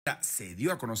Se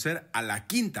dio a conocer a la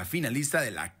quinta finalista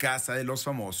de la Casa de los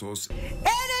Famosos. ¡Eres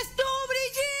tú,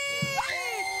 Briggitte!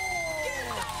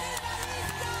 ¡Quinta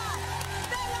finalista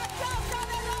de la Casa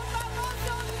de los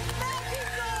Famosos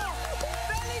México!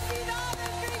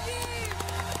 ¡Felicidades,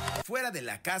 Briggitte! Fuera de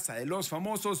la Casa de los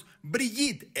Famosos,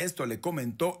 Briggitte esto le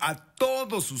comentó a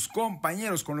todos sus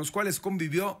compañeros con los cuales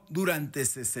convivió durante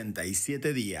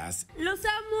 67 días. Los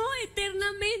amo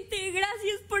eternamente,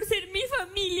 gracias por ser mi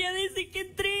familia desde que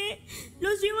entré.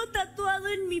 Los llevo tatuado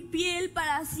en mi piel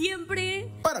para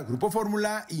siempre. Para Grupo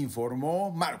Fórmula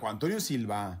informó Marco Antonio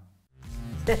Silva.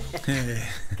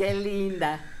 Qué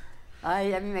linda.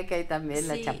 Ay, a mí me cae también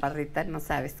la chaparrita, no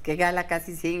sabes, que Gala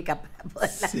casi se hinca para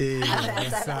poderla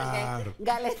abrazar.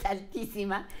 Gala es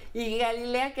altísima. Y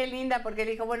Galilea, qué linda, porque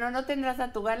le dijo, bueno, no tendrás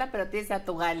a tu Gala, pero tienes a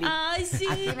tu Gali. Ay, sí,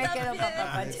 así me quedo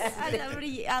papapachar.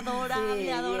 Adorable, Sí,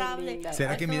 adorable.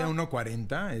 ¿Será que mide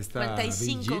 1.40 esta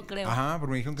 45 Briggitte? creo. Ajá,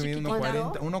 porque me dijeron que mide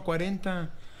 1.40. 1.40.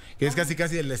 Que es casi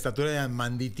de la estatura de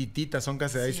Amandititita, son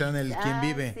casi ahí están el quien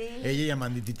vive. Sí. Ella y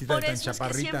Amandititita Por están eso es que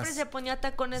chaparritas. siempre se ponía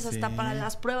tacones hasta para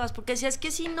las pruebas, porque decía, es que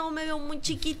si no me veo muy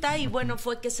chiquita, y bueno,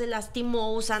 fue que se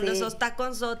lastimó usando esos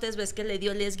taconzotes, ves que le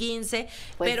dio el esguince,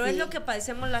 pues pero es lo que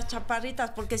padecemos las chaparritas,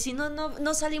 porque si no,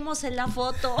 no salimos en la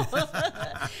foto.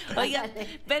 Oigan,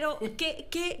 pero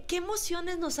 ¿qué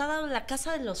emociones nos ha dado la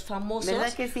Casa de los Famosos?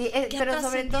 ¿Verdad que sí? Pero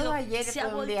sobre todo ayer se fue ha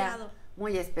un día volteado.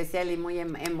 muy especial y muy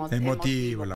emotivo.